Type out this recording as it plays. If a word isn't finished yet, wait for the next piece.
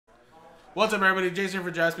What's up, everybody? Jason here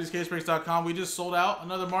for JaspysCaseBreaks.com. We just sold out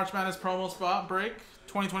another March Madness promo spot break.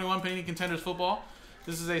 2021 Panini Contenders football.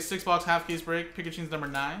 This is a 6-box half case break. Pikachu's number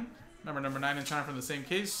 9. Number 9 in China from the same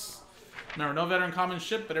case. Remember, no veteran common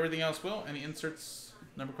ship, but everything else will. Any inserts,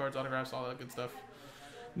 number cards, autographs, all that good stuff.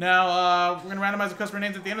 Now, we're going to randomize the customer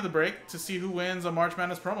names at the end of the break to see who wins a March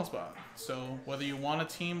Madness promo spot. So, whether you won a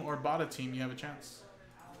team or bought a team, you have a chance.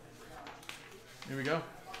 Here we go.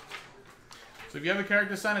 So if you have a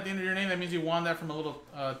character sign at the end of your name, that means you won that from a little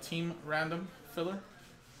team random filler.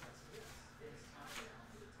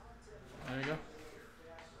 There you go.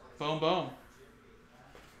 Boom, boom.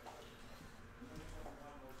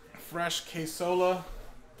 Fresh Quesola.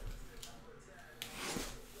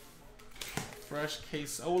 Fresh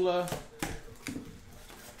Quesola.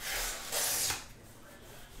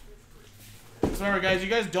 So remember, guys, you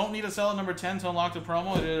guys don't need to sell at number 10 to unlock the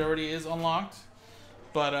promo. It already is unlocked.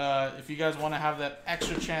 But if you guys want to have that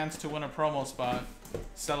extra chance to win a promo spot,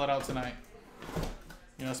 sell it out tonight.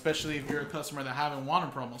 You know, especially if you're a customer that haven't won a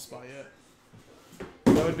promo spot yet.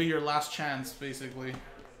 That would be your last chance, basically.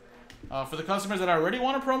 For the customers that already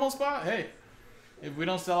want a promo spot, hey, if we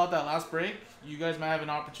don't sell out that last break, you guys might have an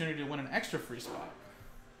opportunity to win an extra free spot.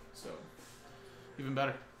 So, even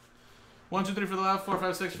better. 1, 2, 3 for the left, 4,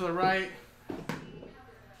 5, 6 for the right.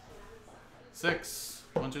 6.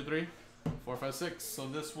 1, 2, 3. 4, 5, 6. So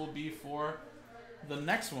this will be for the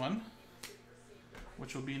next one,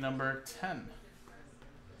 which will be number 10.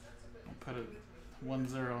 I'll put it 1,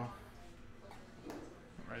 0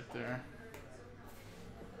 right there.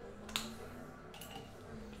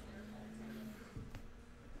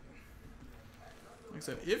 Like I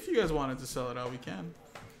said, if you guys wanted to sell it out, we can.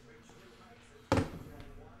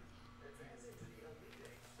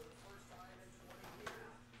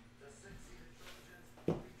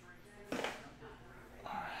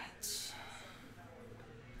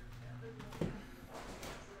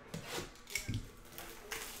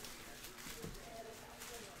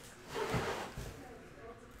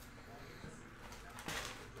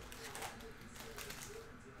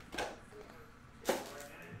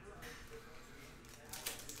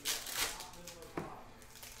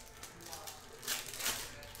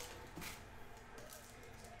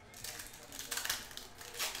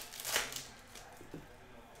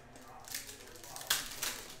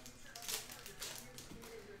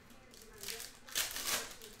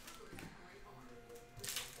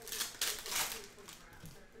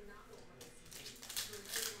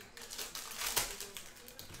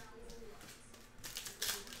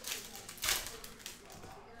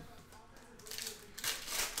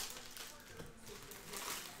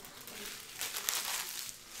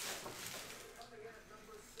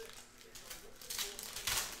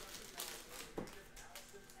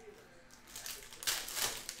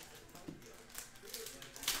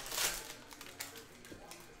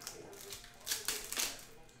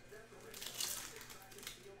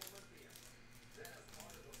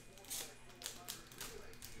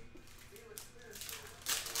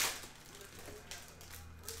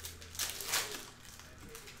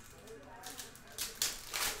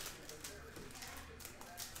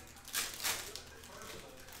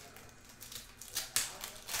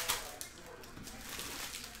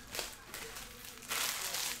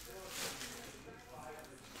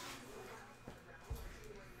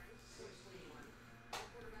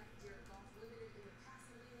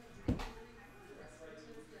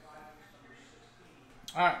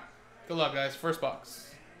 Alright, good luck, guys. First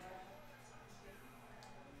box.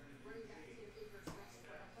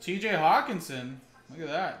 TJ Hawkinson. Look at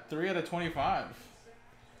that. 3 out of 25.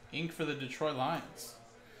 Ink for the Detroit Lions.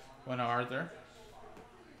 Went to Arthur.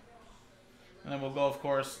 And then we'll go, of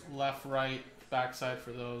course, left, right, backside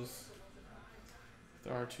for those.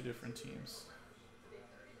 There are 2 different teams.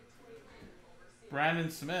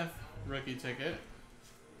 Brandon Smith, rookie ticket.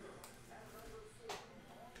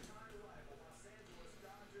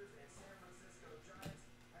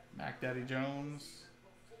 Mac Daddy Jones,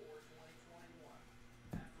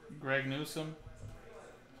 Greg Newsome,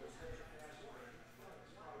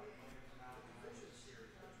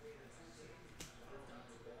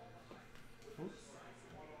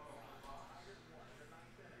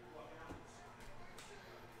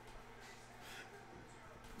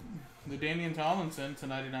 the Damian Tomlinson to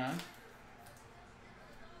 99.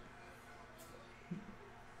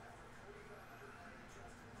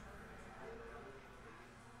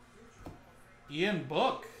 Ian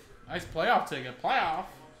Book. Nice playoff ticket. Playoff.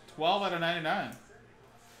 12 out of 99.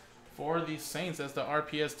 For the Saints. That's the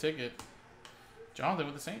RPS ticket. Jonathan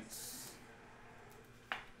with the Saints.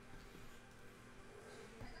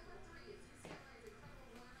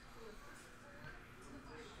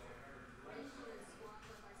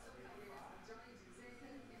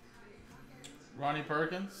 Ronnie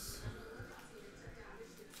Perkins.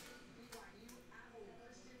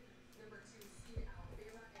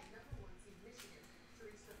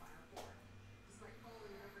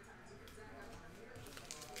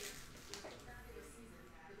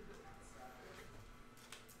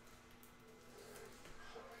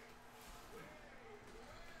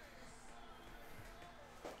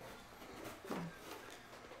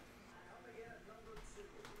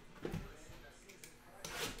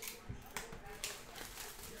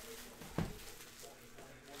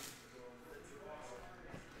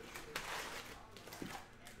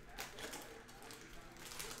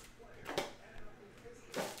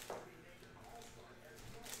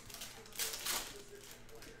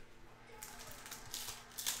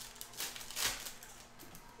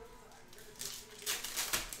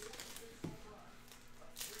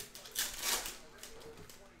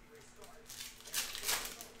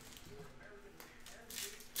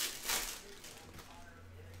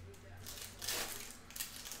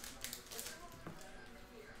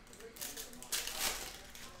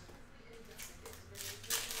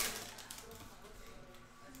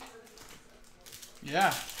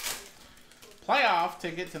 Yeah. Playoff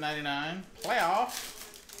ticket to 99. Playoff.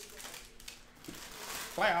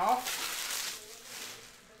 Playoff.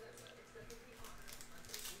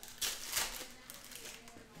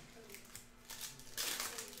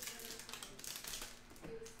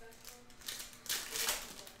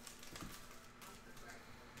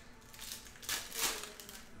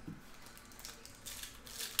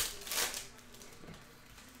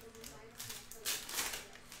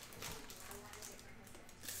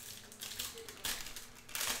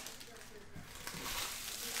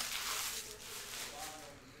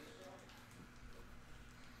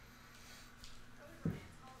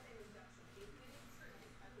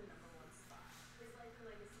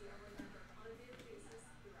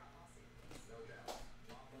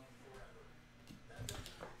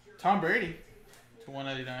 Tom Brady to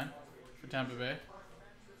 199 for Tampa Bay.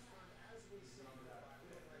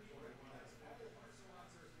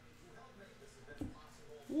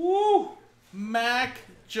 Woo! Mac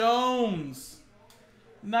Jones.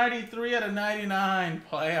 93 out of 99.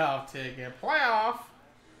 Playoff ticket. Playoff.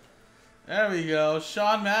 There we go.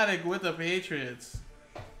 Sean Maddock with the Patriots.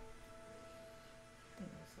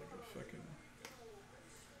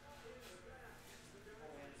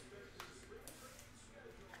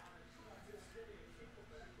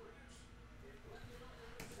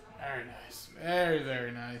 Very nice. Very,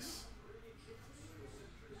 very nice.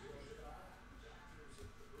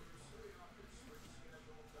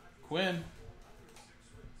 Quinn.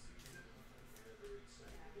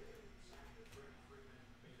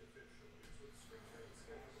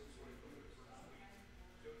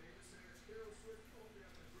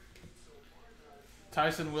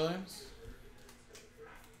 Tyson Williams.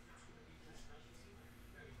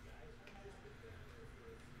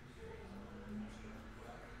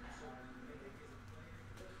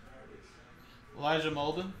 Elijah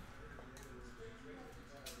Molden.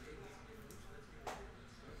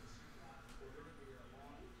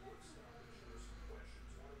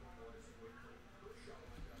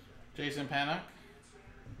 Jason Panak.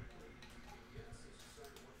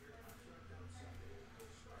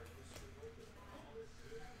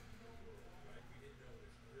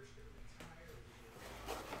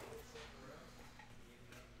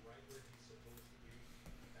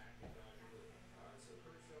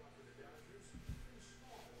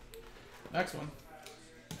 Next one.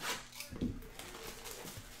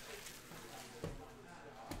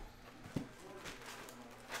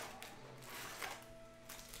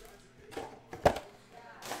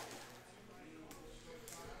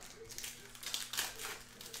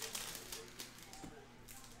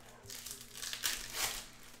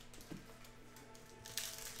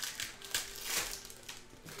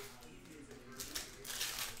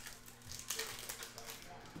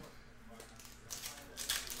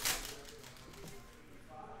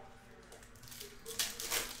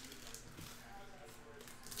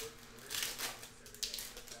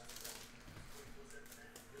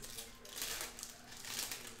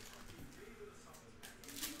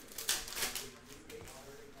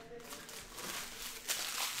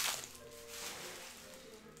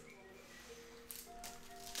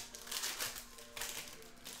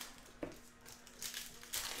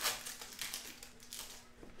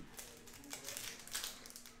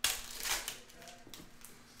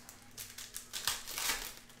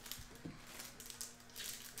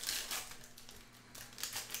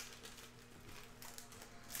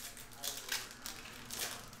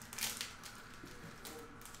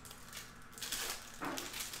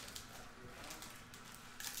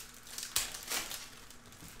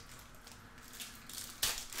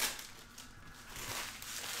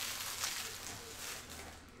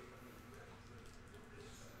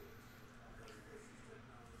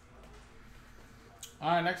 All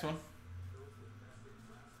right, next one.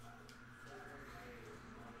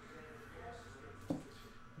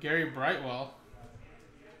 Gary Brightwell.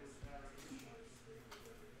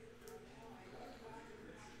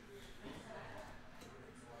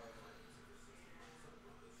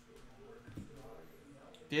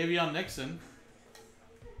 Davion Nixon.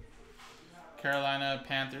 Carolina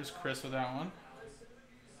Panthers. Chris with that one.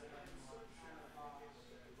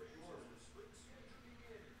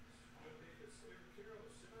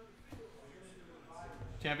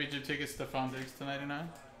 Championship tickets, Stephon Diggs to 99.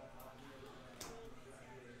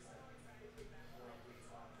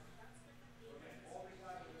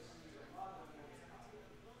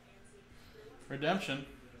 Redemption.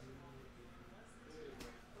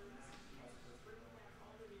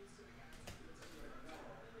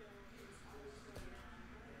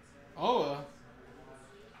 Oh,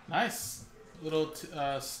 nice. Little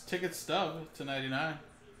ticket stub to 99.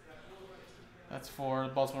 That's for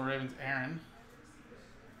Baltimore Ravens, Aaron.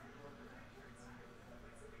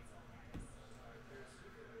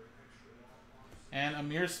 And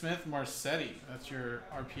Amir Smith Marsetti. That's your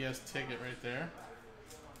RPS ticket right there.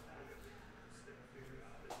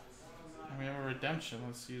 And we have a redemption.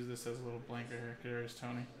 Let's use this as a little blanket here. There's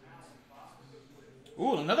Tony.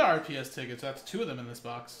 Ooh, another RPS ticket. So that's 2 of them in this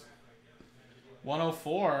box.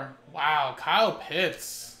 104. Wow, Kyle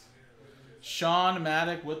Pitts. Sean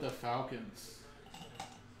Maddock with the Falcons.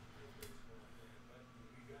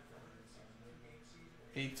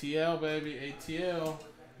 ATL, baby. ATL.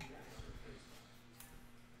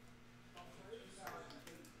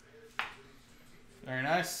 Very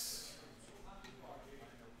nice.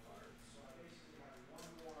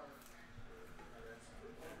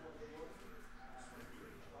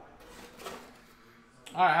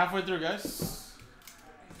 All right, halfway through, guys.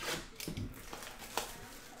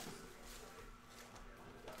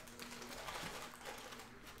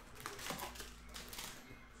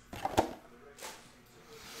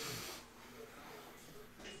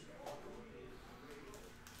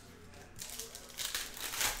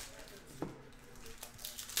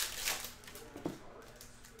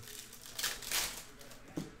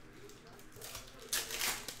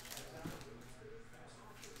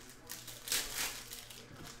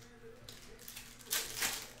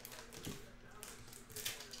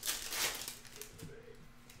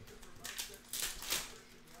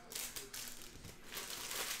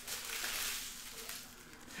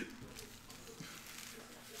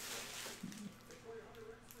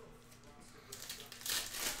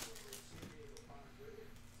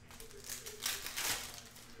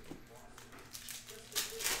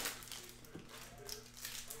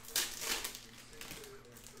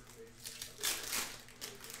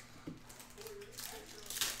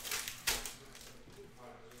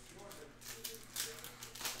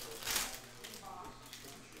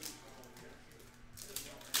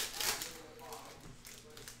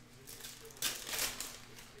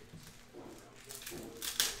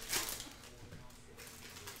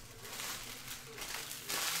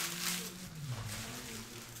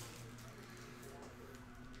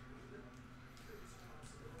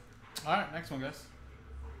 All right, next one, guys.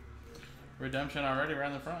 Redemption already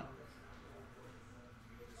around the front.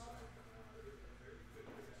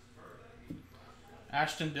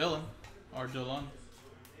 Ashton Dillon, or Dillon.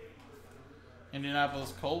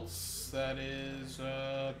 Indianapolis Colts, that is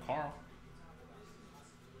Carl.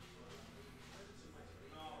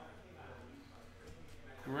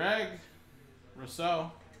 Greg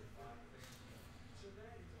Rousseau.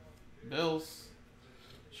 Bills,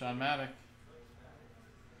 Sean Maddock.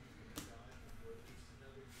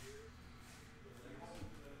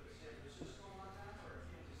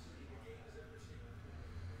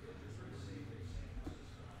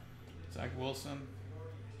 Zach Wilson.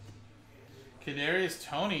 Kadarius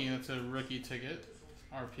Toney, that's a rookie ticket.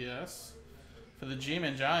 RPS. For the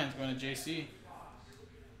G-Man Giants, going to JC.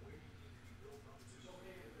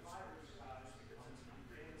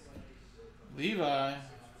 Levi.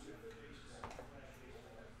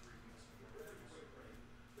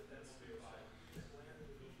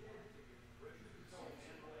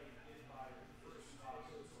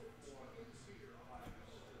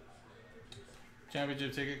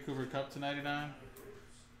 Championship ticket, Cooper Kupp to 99.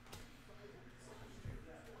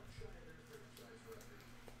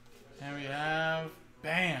 And we have,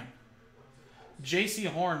 bam, J.C.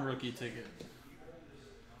 Horn rookie ticket.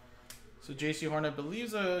 So J.C. Horn, I believe,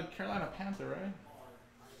 is a Carolina Panther, right?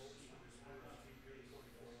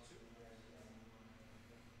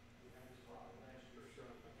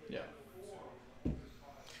 Yeah.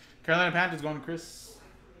 Carolina Panthers going to Chris.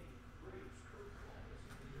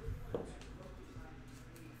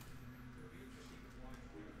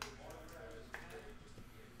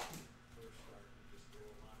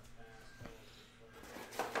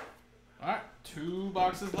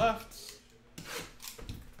 boxes left.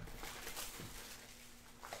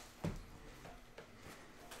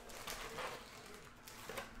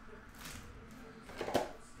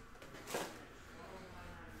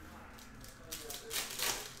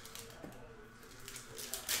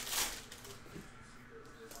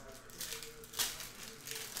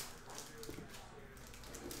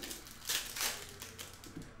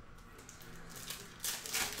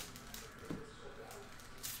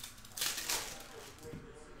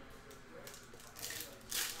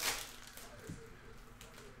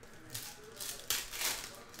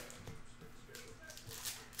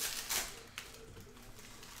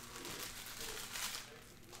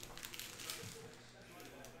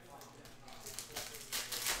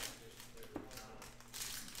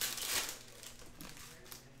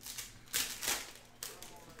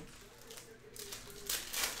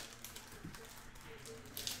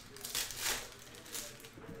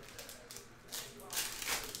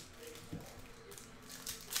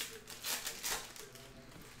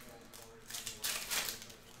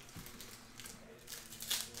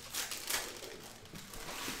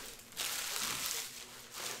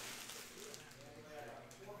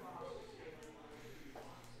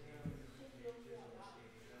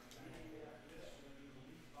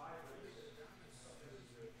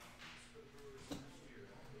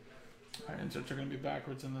 Our inserts are going to be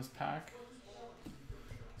backwards in this pack.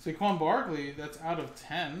 Saquon Barkley, that's out of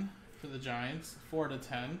 10 for the Giants. 4 to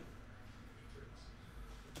 10.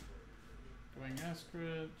 Going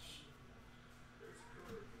Eskridge.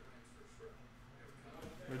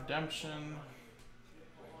 Redemption.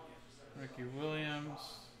 Ricky Williams.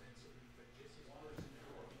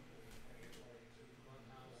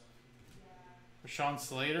 Rashawn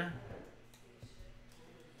Slater.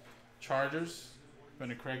 Chargers. Going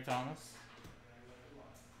to Craig Thomas.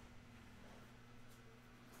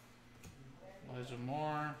 Elijah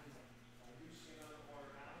Moore.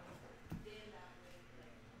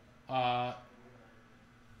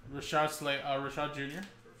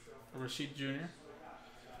 Rashid Jr.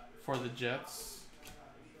 for the Jets.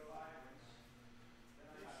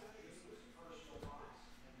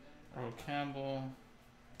 Earl Campbell.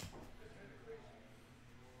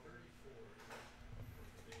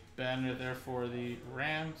 Banner there for the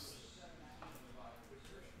Rams.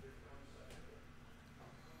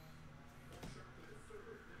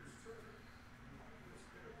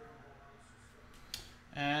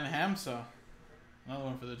 And Hermosa. Another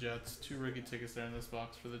one for the Jets. 2 rookie tickets there in this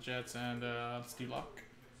box for the Jets and Steve Luck.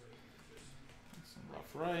 Some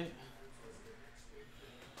rough right.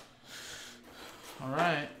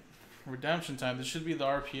 Alright. Redemption time. This should be the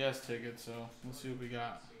RPS ticket, so we'll see what we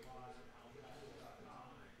got.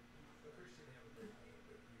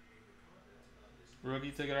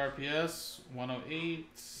 Rookie ticket RPS, 108.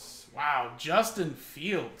 Wow, Justin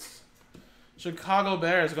Fields. Chicago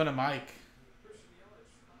Bears going to Mike.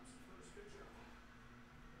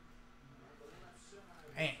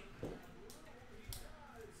 Man.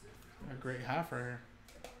 A great half right here.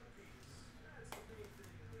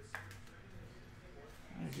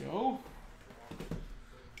 There you go.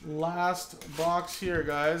 Last box here,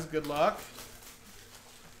 guys. Good luck.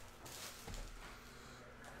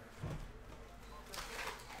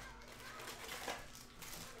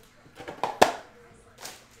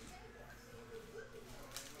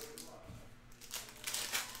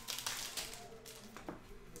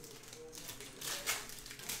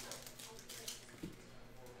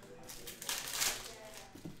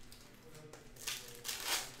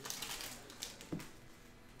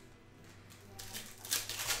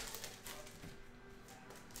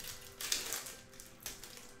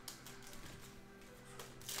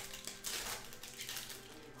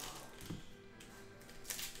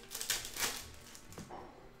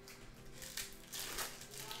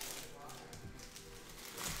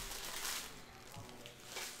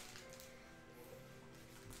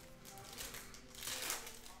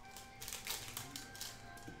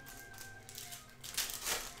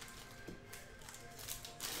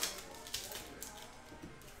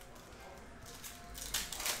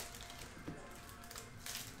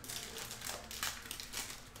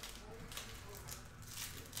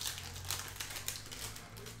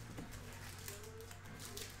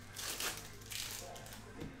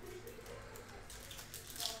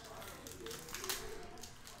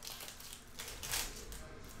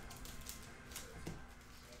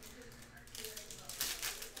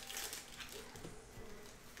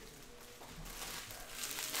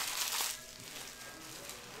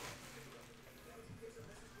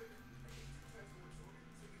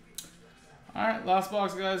 Alright, last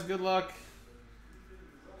box, guys. Good luck.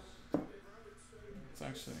 It's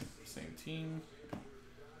actually the same team.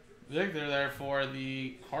 Victor there for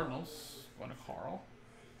the Cardinals. Going to Carl.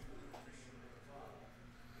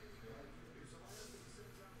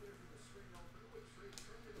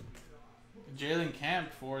 Jalen Camp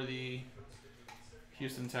for the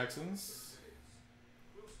Houston Texans.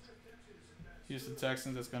 Houston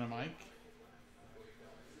Texans, that's going to Mike.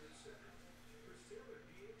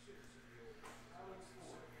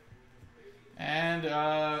 And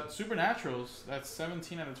Supernaturals, that's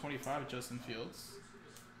 17 out of 25, Justin Fields.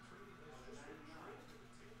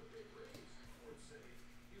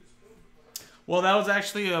 Well, that was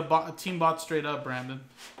actually a team bought straight up, Brandon.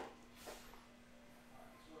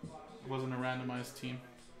 It wasn't a randomized team.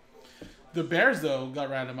 The Bears, though, got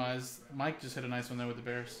randomized. Mike just hit a nice one there with the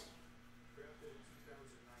Bears.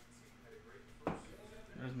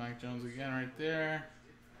 There's Mac Jones again right there.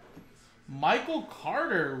 Michael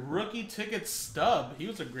Carter, rookie ticket stub. He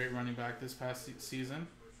was a great running back this past season.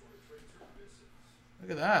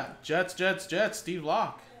 Look at that. Jets, Jets, Jets. Steve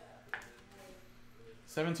Locke.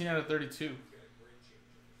 17 out of 32.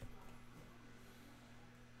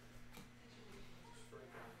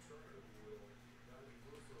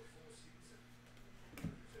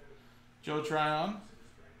 Joe Tryon.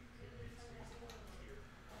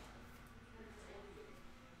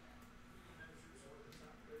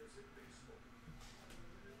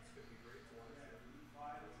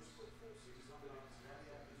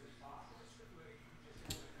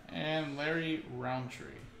 And Larry Roundtree.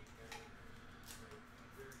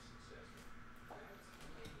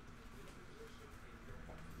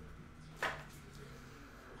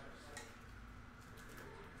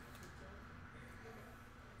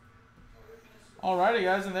 Alrighty,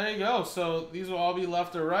 guys, and there you go. So these will all be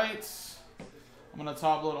left or right. I'm going to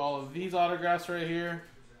top load all of these autographs right here.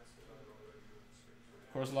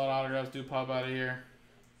 Of course, a lot of autographs do pop out of here.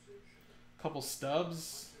 A couple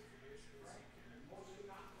stubs.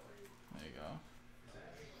 There you go.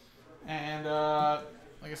 And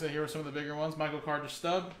like I said, here are some of the bigger ones. Michael Carter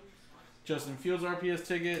stub. Justin Fields RPS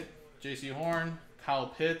ticket. J.C. Horn. Kyle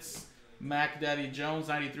Pitts. Mac Daddy Jones,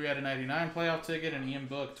 93 out of 99 playoff ticket, and Ian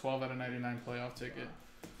Book, 12 out of 99 playoff ticket.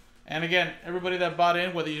 And again, everybody that bought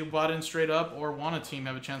in, whether you bought in straight up or won a team,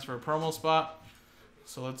 have a chance for a promo spot.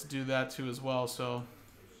 So let's do that too as well. So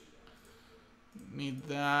need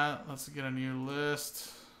that. Let's get a new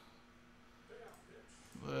list.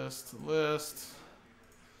 List.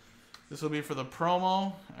 This will be for the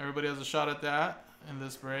promo. Everybody has a shot at that in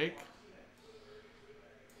this break.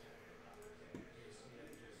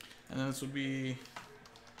 And then this would be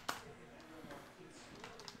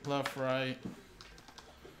left, right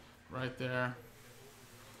there.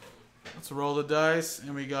 Let's roll the dice,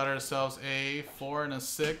 and we got ourselves a 4 and a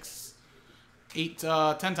 6, 10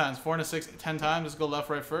 times. 4 and a 6, 10 times. Let's go left,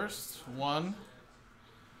 right first. 1,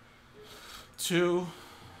 2,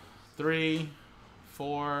 3,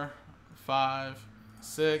 4, 5,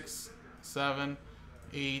 6, 7,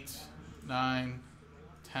 8, 9,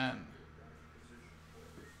 10.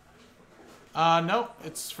 Nope.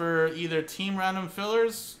 It's for either team random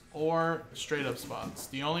fillers or straight up spots.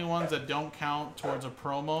 The only ones that don't count towards a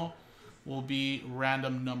promo will be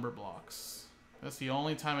random number blocks. That's the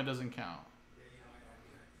only time it doesn't count.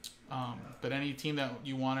 But any team that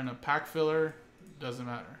you want in a pack filler, doesn't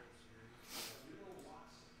matter.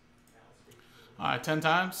 Alright, 10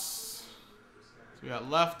 times. So we got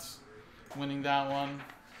left, winning that one.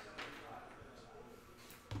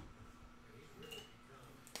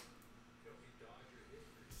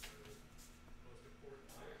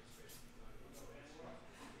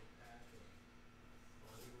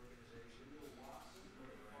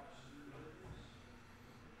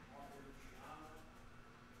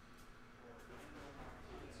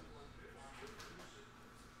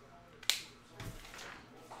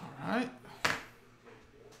 Alright.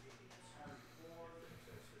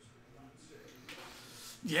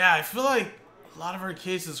 Yeah, I feel like a lot of our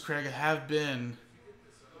cases, Craig, have been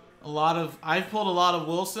a lot of... I've pulled a lot of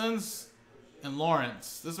Wilsons and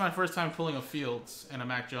Lawrence. This is my first time pulling a Fields and a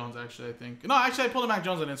Mac Jones, actually, I think. No, actually, I pulled a Mac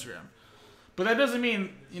Jones on Instagram. But that doesn't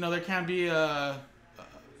mean, you know, there can't be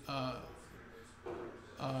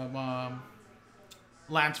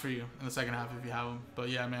Lance for you in the second half if you have them. But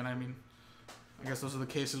yeah, man, I mean, I guess those are the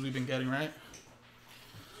cases we've been getting, right?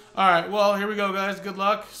 All right, well, here we go, guys. Good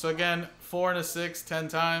luck. So again, 4 and a 6, 10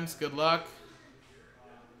 times. Good luck.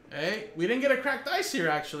 Hey, we didn't get a cracked dice here,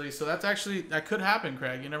 actually. So that's actually, that could happen,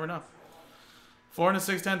 Craig. You never know. 4 and a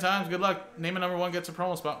 6, 10 times. Good luck. Name a number 1 gets a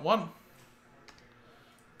promo spot. 1,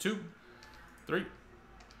 2, 3,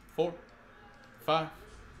 4, 5,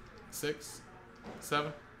 6,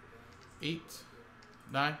 7, 8,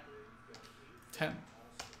 9, 10.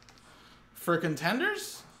 For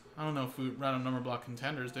Contenders, I don't know if we random number block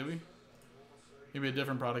contenders, did we? Maybe a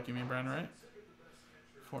different product you mean, Brandon, right?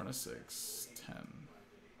 4 and a 6. 10.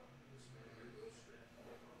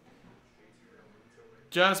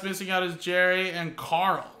 Just missing out is Jerry and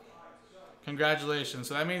Carl. Congratulations.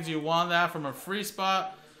 So that means you won that from a free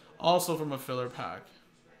spot, also from a filler pack.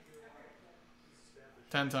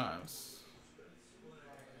 10 times.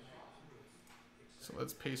 So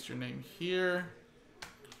let's paste your name here.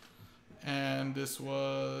 And this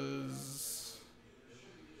was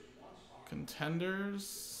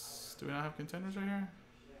Contenders. Do we not have Contenders right here?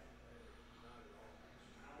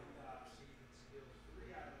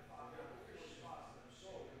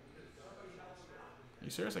 Are you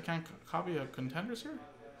serious? I can't copy a Contenders here?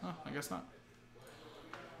 Oh, I guess not.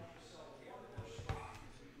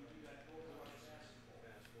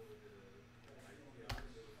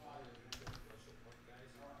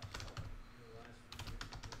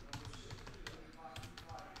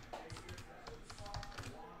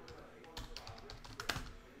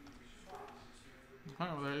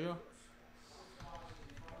 Alright, well, there you go.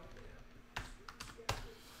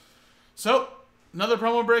 So, another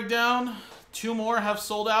promo breakdown. 2 more have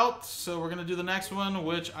sold out. So we're going to do the next one,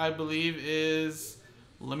 which I believe is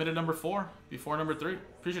limited number 4 before number 3.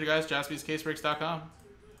 Appreciate it, guys. JaspysCaseBreaks.com.